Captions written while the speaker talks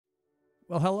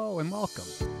Well, hello and welcome.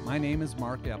 My name is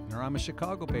Mark Epner. I'm a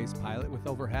Chicago-based pilot with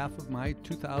over half of my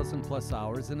 2,000 plus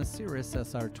hours in a Cirrus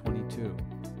SR-22.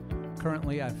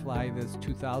 Currently, I fly this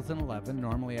 2011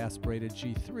 normally aspirated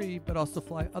G3, but also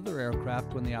fly other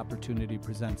aircraft when the opportunity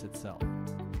presents itself.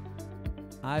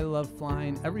 I love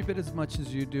flying every bit as much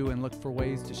as you do and look for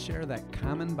ways to share that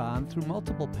common bond through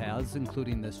multiple paths,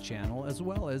 including this channel, as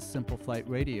well as Simple Flight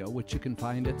Radio, which you can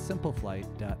find at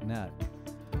simpleflight.net.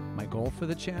 My goal for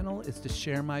the channel is to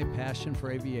share my passion for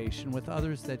aviation with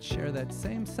others that share that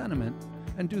same sentiment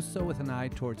and do so with an eye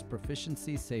towards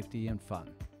proficiency, safety, and fun.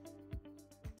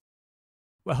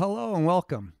 Well, hello and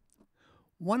welcome.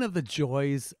 One of the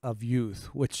joys of youth,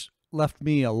 which left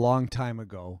me a long time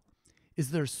ago,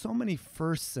 is there's so many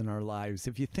firsts in our lives.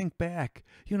 If you think back,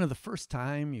 the first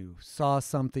time you saw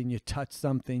something, you touched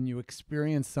something, you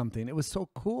experienced something, it was so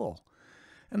cool.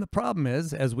 And the problem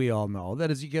is, as we all know, that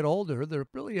as you get older, there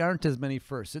really aren't as many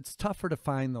firsts. It's tougher to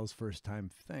find those first-time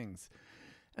things.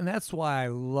 And that's why I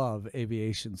love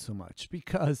aviation so much,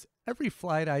 because every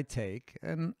flight I take,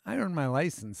 and I earned my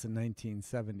license in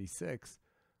 1976,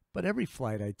 but every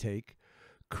flight I take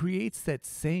creates that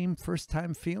same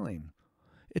first-time feeling.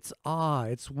 It's awe,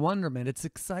 it's wonderment, it's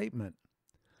excitement.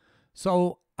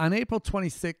 So on April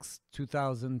 26,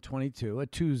 2022, a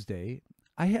Tuesday,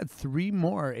 I had 3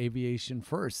 more aviation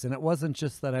firsts, and it wasn't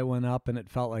just that I went up and it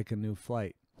felt like a new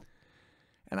flight.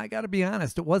 And I got to be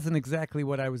honest, it wasn't exactly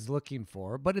what I was looking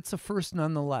for, but it's a first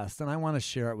nonetheless, and I want to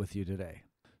share it with you today.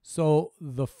 So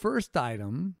the first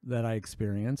item that I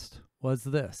experienced was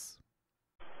this.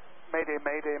 Mayday,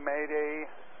 mayday, mayday,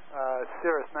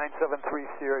 Cirrus 973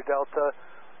 Sierra Delta,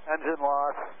 engine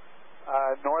loss,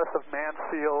 north of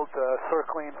Mansfield,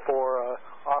 circling for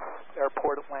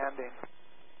off-airport landing.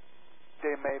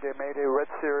 Mayday, mayday, mayday, Red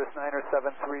Cirrus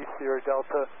 973 Sierra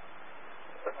Delta.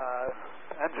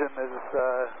 Engine is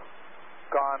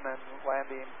gone and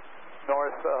landing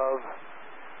north of...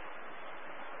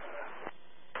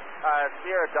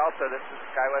 Sierra Delta, this is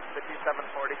Skywest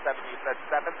 5747. You said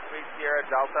 73 Sierra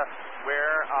Delta.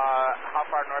 Where, how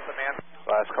far north of Mansfield?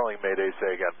 Last calling Mayday,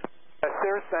 say again.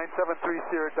 Cirrus 973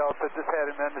 Sierra Delta just had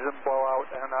an engine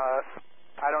blowout, and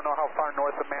I don't know how far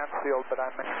north of Mansfield, but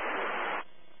I'm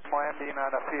landing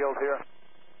on a field here.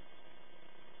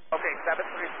 Okay, 73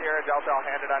 Sierra Delta, I'll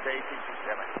hand it on to ATC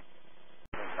Jimmy.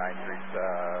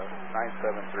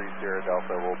 973 Sierra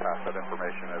Delta, we'll pass that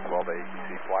information as well to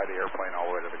ATC. Fly the airplane all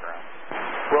the way to the ground.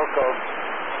 Wilco,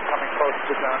 coming close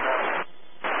to down there.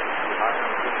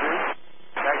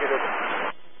 Negative.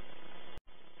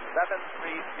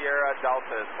 73 Sierra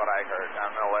Delta is what I heard.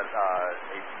 I'm going to let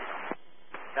ATC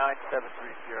know.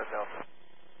 973 Sierra Delta.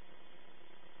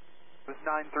 It was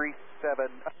 973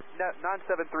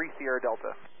 Sierra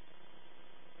Delta.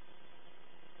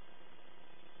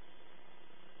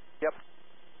 Yep.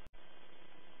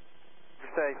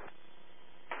 You're safe.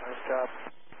 Nice job.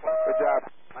 Good job.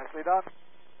 Nicely done.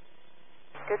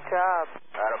 Good job.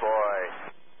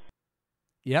 Attaboy.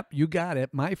 Yep, you got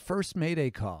it. My first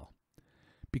Mayday call,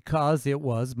 because it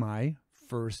was my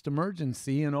first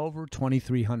emergency in over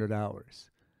 2,300 hours.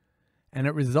 And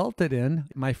it resulted in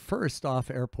my first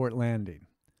off-airport landing.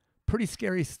 Pretty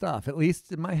scary stuff, at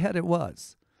least in my head it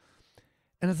was.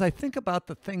 And as I think about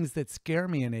the things that scare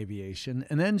me in aviation,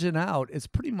 an engine out is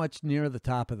pretty much near the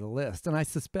top of the list. And I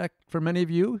suspect for many of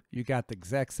you, you got the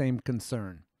exact same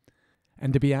concern.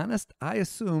 And to be honest, I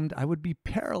assumed I would be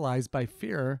paralyzed by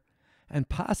fear and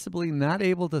possibly not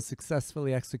able to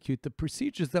successfully execute the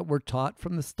procedures that were taught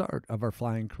from the start of our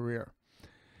flying career.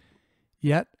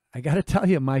 Yet, I got to tell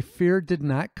you, my fear did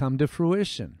not come to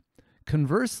fruition.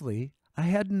 Conversely, I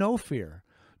had no fear,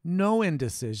 no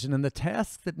indecision, and the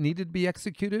tasks that needed to be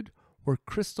executed were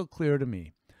crystal clear to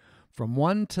me, from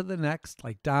one to the next,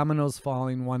 like dominoes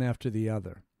falling one after the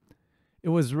other. It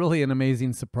was really an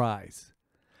amazing surprise.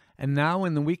 And now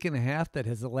in the week and a half that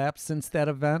has elapsed since that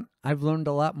event, I've learned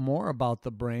a lot more about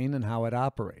the brain and how it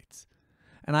operates.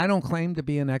 And I don't claim to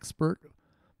be an expert,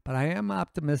 but I am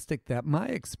optimistic that my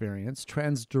experience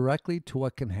trends directly to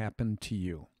what can happen to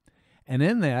you. And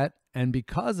in that, and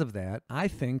because of that, I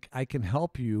think I can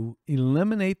help you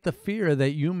eliminate the fear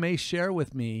that you may share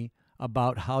with me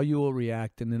about how you will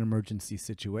react in an emergency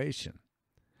situation.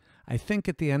 I think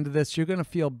at the end of this, you're going to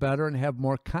feel better and have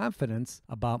more confidence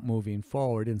about moving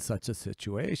forward in such a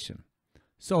situation.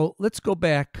 So let's go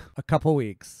back a couple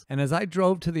weeks. And as I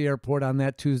drove to the airport on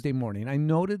that Tuesday morning, I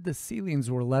noted the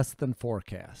ceilings were less than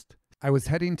forecast. I was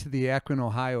heading to the Akron,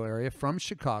 Ohio area from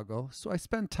Chicago, so I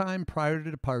spent time prior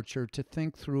to departure to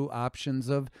think through options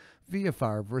of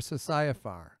VFR versus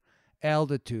IFR,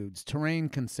 altitudes, terrain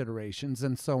considerations,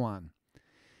 and so on.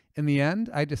 In the end,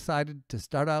 I decided to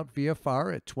start out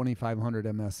VFR at 2500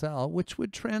 MSL, which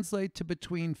would translate to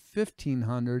between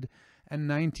 1500 and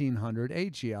 1900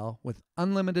 AGL with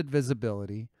unlimited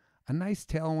visibility, a nice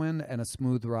tailwind, and a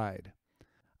smooth ride.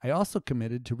 I also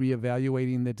committed to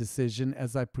reevaluating the decision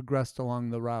as I progressed along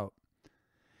the route.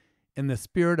 In the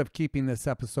spirit of keeping this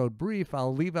episode brief,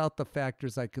 I'll leave out the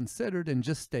factors I considered and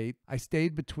just state I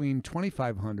stayed between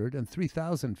 2,500 and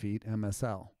 3,000 feet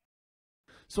MSL.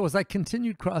 So as I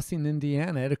continued crossing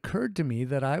Indiana, it occurred to me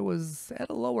that I was at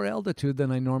a lower altitude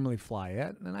than I normally fly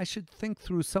at, and I should think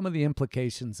through some of the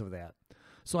implications of that.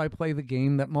 So I play the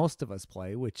game that most of us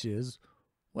play, which is,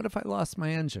 what if I lost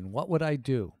my engine? What would I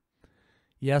do?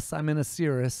 Yes, I'm in a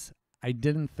Cirrus. I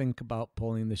didn't think about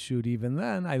pulling the chute even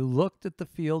then. I looked at the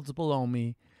fields below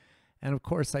me, and of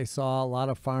course I saw a lot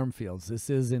of farm fields. This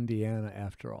is Indiana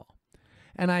after all.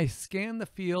 And I scanned the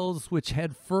fields which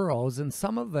had furrows, and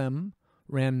some of them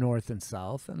ran north and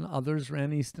south, and others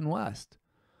ran east and west.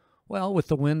 Well, with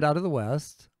the wind out of the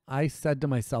west, I said to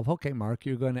myself, okay, Mark,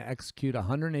 you're going to execute a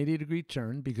 180-degree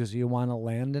turn because you want to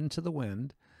land into the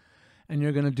wind, and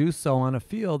you're going to do so on a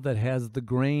field that has the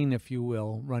grain, if you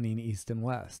will, running east and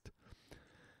west.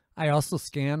 I also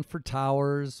scanned for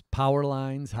towers, power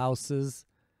lines, houses,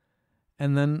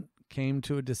 and then came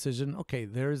to a decision, okay,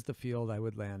 there's the field I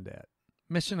would land at.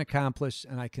 Mission accomplished,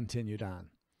 and I continued on.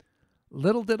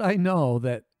 Little did I know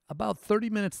that about 30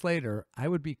 minutes later, I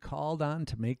would be called on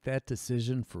to make that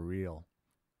decision for real.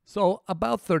 So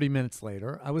about 30 minutes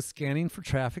later, I was scanning for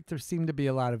traffic. There seemed to be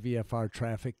a lot of VFR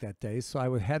traffic that day, so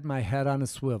I had my head on a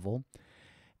swivel,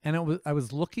 and I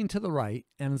was looking to the right,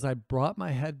 and as I brought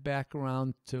my head back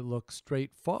around to look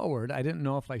straight forward, I didn't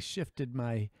know if I shifted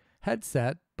my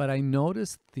headset, but I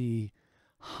noticed the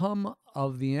hum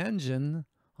of the engine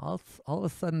all of a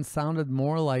sudden sounded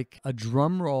more like a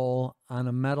drum roll on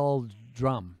a metal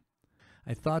drum.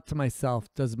 I thought to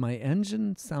myself, does my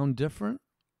engine sound different?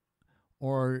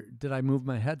 Or did I move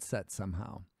my headset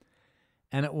somehow?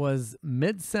 And it was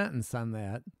mid-sentence on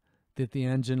that the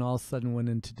engine all of a sudden went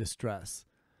into distress.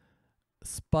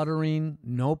 Sputtering,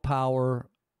 no power,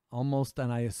 almost,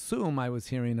 and I assume I was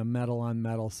hearing a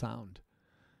metal-on-metal sound.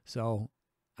 So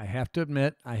I have to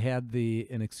admit, I had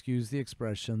and excuse the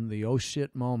expression, the oh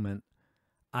shit moment.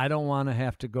 I don't want to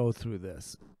have to go through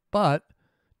this. But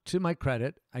to my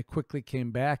credit, I quickly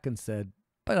came back and said,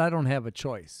 but I don't have a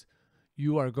choice.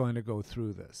 You are going to go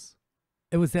through this.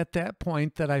 It was at that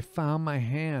point that I found my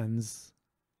hands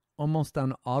almost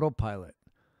on autopilot,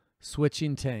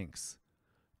 switching tanks,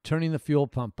 turning the fuel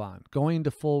pump on, going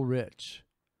to full rich.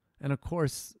 And of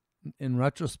course, in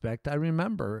retrospect, I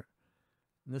remember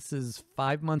this is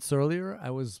 5 months earlier. I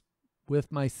was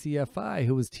with my CFI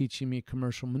who was teaching me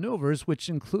commercial maneuvers, which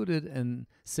included a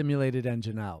simulated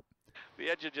engine out. The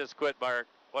engine just quit, Mark.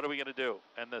 What are we going to do?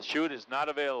 And the chute is not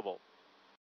available.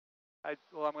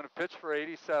 Well, I'm going to pitch for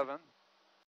 87.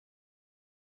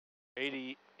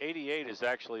 88 is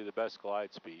actually the best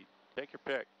glide speed. Take your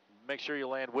pick. Make sure you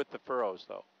land with the furrows,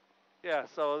 though. Yeah,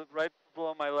 so right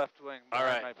below my left wing. All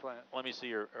right. My plant. Let me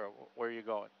see where are you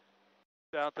going?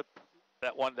 Down to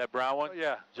that brown one?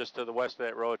 yeah. Just to the west of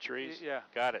that row of trees? Yeah.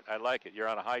 Got it. I like it. You're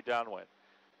on a high downwind.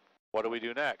 What do we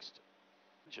do next?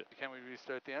 Can we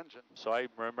restart the engine? So I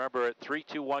remember it, 3,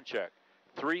 2, 1 check.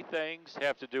 3 things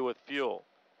have to do with fuel.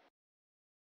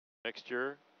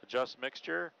 Mixture, adjust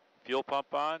mixture, fuel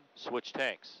pump on, switch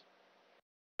tanks.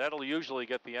 That'll usually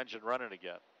get the engine running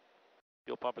again.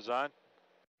 Fuel pump is on?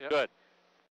 Yep. Good.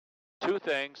 2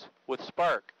 things with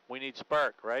spark. We need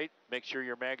spark, right? Make sure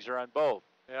your mags are on both.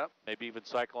 Yep. Maybe even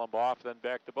cycle them off, then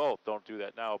back to both. Don't do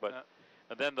that now. But Yep.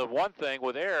 And then the one thing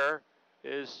with air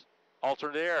is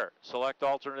alternate air. Select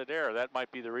alternate air. That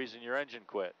might be the reason your engine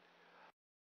quit.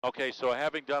 Okay, so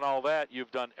having done all that, you've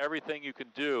done everything you can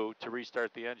do to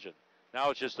restart the engine.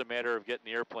 Now it's just a matter of getting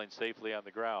the airplane safely on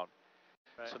the ground.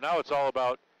 Right. So now it's all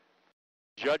about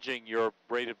judging your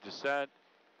rate of descent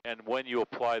and when you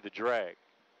apply the drag.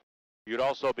 You'd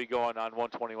also be going on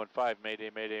 121.5,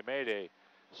 Mayday, Mayday, Mayday.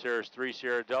 Cirrus 3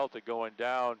 Sierra Delta going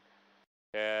down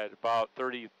at about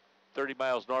 30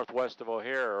 miles northwest of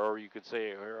O'Hare, or you could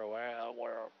say O'Hare, well,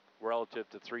 we're relative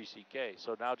to 3CK.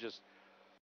 So now just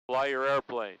fly your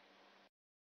airplane.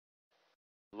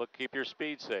 Keep your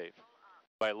speed safe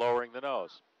by lowering the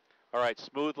nose. All right,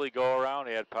 smoothly go around,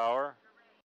 add power.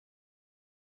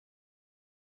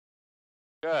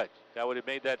 Good. That would have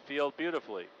made that field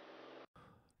beautifully.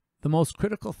 The most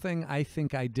critical thing I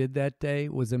think I did that day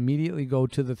was immediately go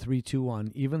to the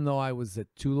 321, even though I was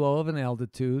at too low of an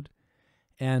altitude,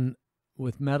 and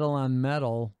with metal on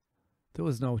metal, there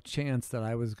was no chance that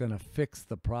I was going to fix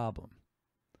the problem.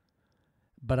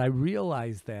 But I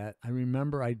realized that. I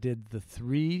remember I did the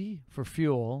 3 for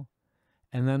fuel,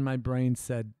 and then my brain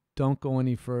said, don't go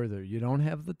any further. You don't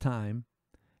have the time,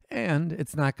 and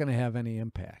it's not going to have any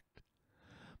impact.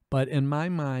 But in my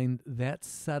mind, that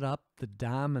set up the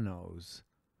dominoes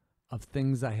of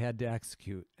things I had to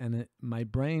execute. And my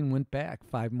brain went back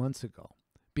 5 months ago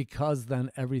because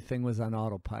then everything was on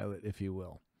autopilot, if you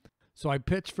will. So I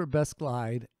pitched for best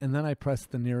glide, and then I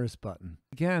pressed the nearest button.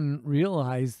 Again,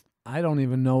 realized I don't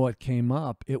even know what came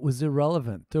up. It was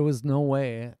irrelevant. There was no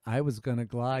way I was going to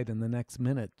glide in the next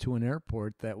minute to an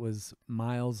airport that was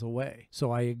miles away.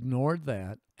 So I ignored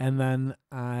that, and then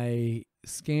I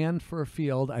scanned for a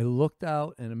field. I looked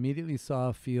out and immediately saw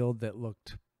a field that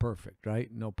looked perfect, right?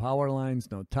 No power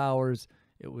lines, no towers.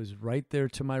 It was right there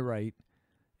to my right.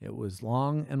 It was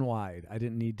long and wide. I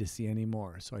didn't need to see any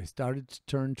more. So I started to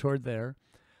turn toward there.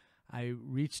 I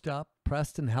reached up,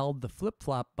 pressed and held the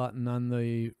flip-flop button on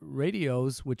the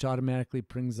radios, which automatically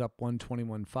brings up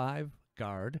 121.5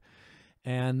 guard,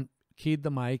 and keyed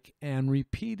the mic and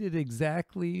repeated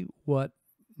exactly what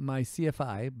my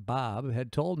CFI, Bob,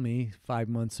 had told me 5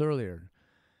 months earlier.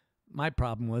 My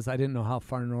problem was I didn't know how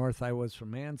far north I was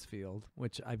from Mansfield,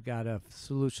 which I've got a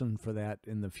solution for that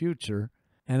in the future.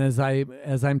 And as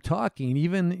I'm talking,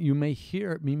 even you may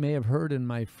have heard in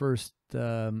my first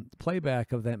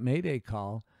playback of that Mayday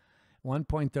call, at one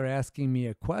point they're asking me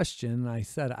a question, and I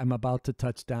said, I'm about to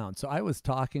touch down. So I was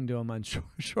talking to him on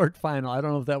short final. I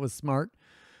don't know if that was smart,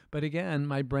 but again,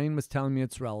 my brain was telling me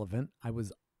it's relevant. I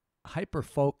was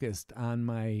hyper-focused on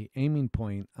my aiming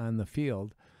point on the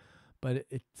field, but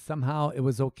somehow it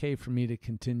was okay for me to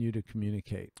continue to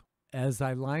communicate. As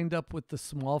I lined up with the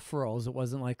small furrows, it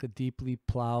wasn't like a deeply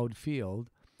plowed field.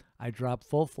 I dropped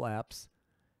full flaps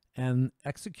and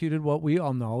executed what we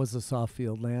all know is a soft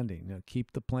field landing. You know,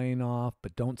 keep the plane off,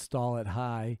 but don't stall it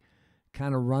high.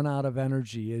 Kind of run out of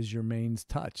energy as your mains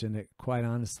touch, and it quite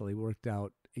honestly worked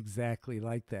out exactly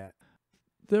like that.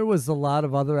 There was a lot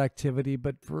of other activity,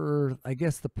 but for, I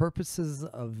guess, the purposes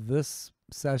of this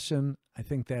session, I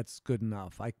think that's good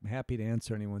enough. I'm happy to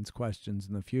answer anyone's questions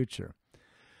in the future.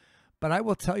 But I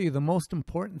will tell you the most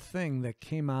important thing that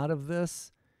came out of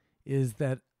this is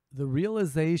that the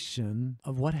realization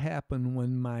of what happened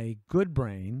when my good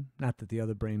brain, not that the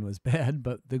other brain was bad,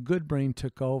 but the good brain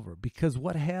took over. Because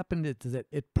what happened is that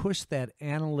it pushed that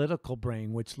analytical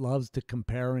brain, which loves to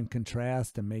compare and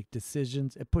contrast and make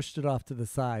decisions, it pushed it off to the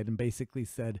side and basically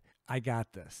said, I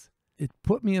got this. It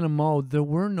put me in a mode, there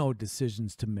were no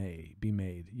decisions to be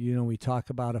made. You know, we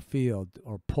talk about a field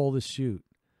or pull the chute.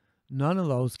 None of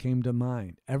those came to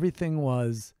mind. Everything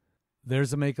was,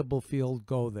 there's a makeable field,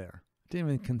 go there. Didn't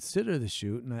even consider the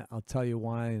chute, and I'll tell you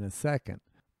why in a second.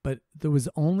 But there was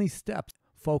only steps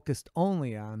focused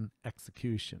only on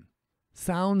execution.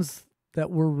 Sounds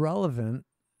that were relevant,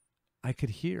 I could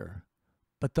hear.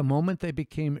 But the moment they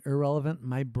became irrelevant,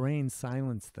 my brain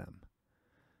silenced them.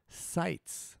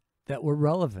 Sights that were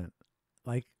relevant,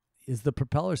 like, is the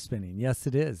propeller spinning? Yes,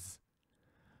 it is.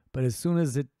 But as soon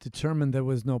as it determined there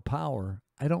was no power,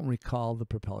 I don't recall the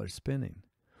propeller spinning.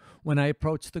 When I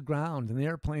approach the ground and the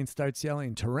airplane starts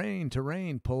yelling, terrain,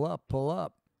 terrain, pull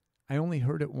up, I only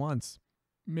heard it once,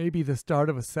 maybe the start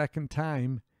of a second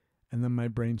time, and then my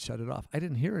brain shut it off. I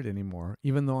didn't hear it anymore,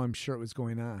 even though I'm sure it was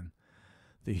going on.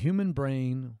 The human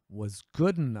brain was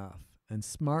good enough and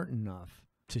smart enough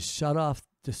to shut off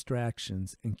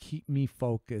distractions and keep me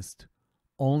focused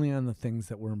only on the things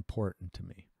that were important to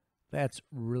me. That's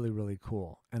really, really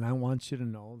cool. And I want you to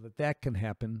know that that can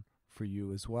happen for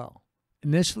you as well.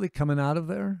 Initially coming out of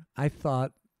there, I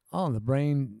thought, oh, the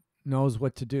brain knows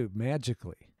what to do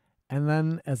magically. And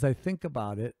then as I think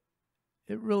about it,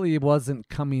 it really wasn't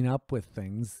coming up with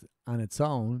things on its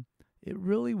own. It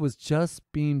really was just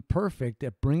being perfect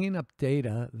at bringing up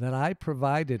data that I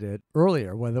provided it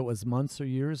earlier, whether it was months or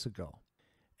years ago.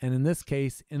 And in this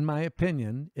case, in my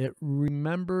opinion, it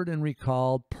remembered and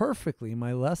recalled perfectly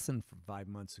my lesson from 5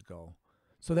 months ago.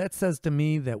 So that says to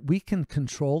me that we can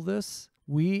control this.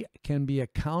 We can be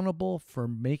accountable for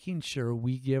making sure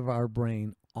we give our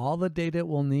brain all the data it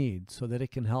will need so that it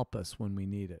can help us when we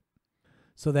need it.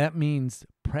 So that means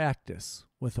practice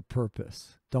with a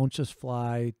purpose. Don't just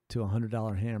fly to a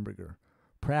 $100 hamburger.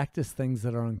 Practice things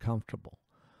that are uncomfortable.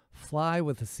 Fly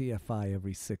with a CFI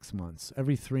every 6 months,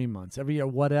 every 3 months, every year,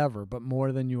 whatever, but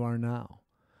more than you are now.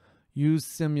 Use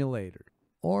simulator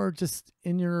or just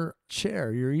in your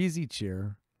chair, your easy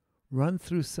chair, run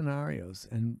through scenarios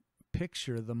and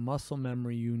picture the muscle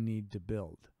memory you need to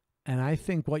build. And I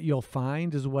think what you'll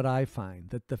find is what I find,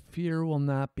 that the fear will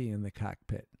not be in the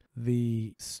cockpit.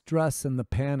 the stress and the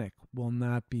panic will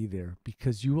not be there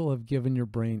because you will have given your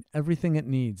brain everything it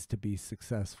needs to be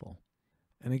successful.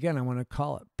 And again, I want to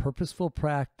call it purposeful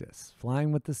practice,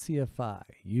 flying with the CFI,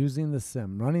 using the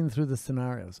sim, running through the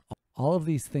scenarios. All of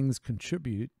these things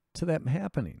contribute to that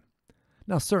happening.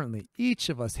 Now, certainly, each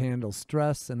of us handles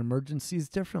stress and emergencies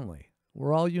differently.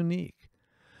 We're all unique.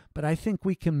 But I think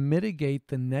we can mitigate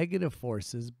the negative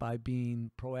forces by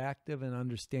being proactive and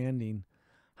understanding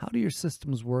how do your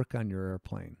systems work on your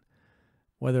airplane.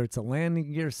 Whether it's a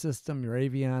landing gear system, your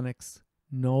avionics,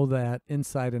 know that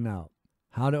inside and out.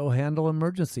 How to handle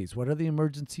emergencies. What are the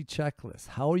emergency checklists?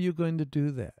 How are you going to do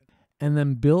that? And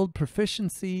then build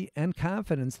proficiency and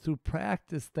confidence through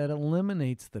practice that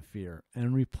eliminates the fear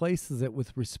and replaces it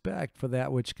with respect for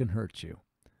that which can hurt you.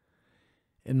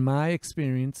 In my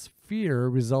experience, fear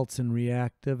results in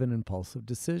reactive and impulsive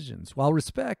decisions, while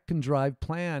respect can drive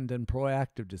planned and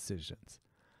proactive decisions.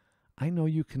 I know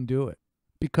you can do it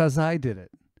because I did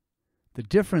it. The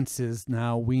difference is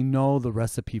now we know the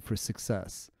recipe for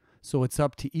success. So it's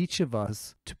up to each of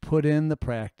us to put in the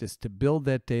practice to build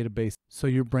that database so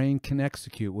your brain can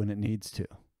execute when it needs to.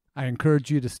 I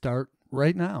encourage you to start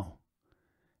right now.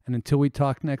 And until we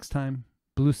talk next time,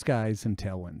 blue skies and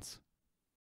tailwinds.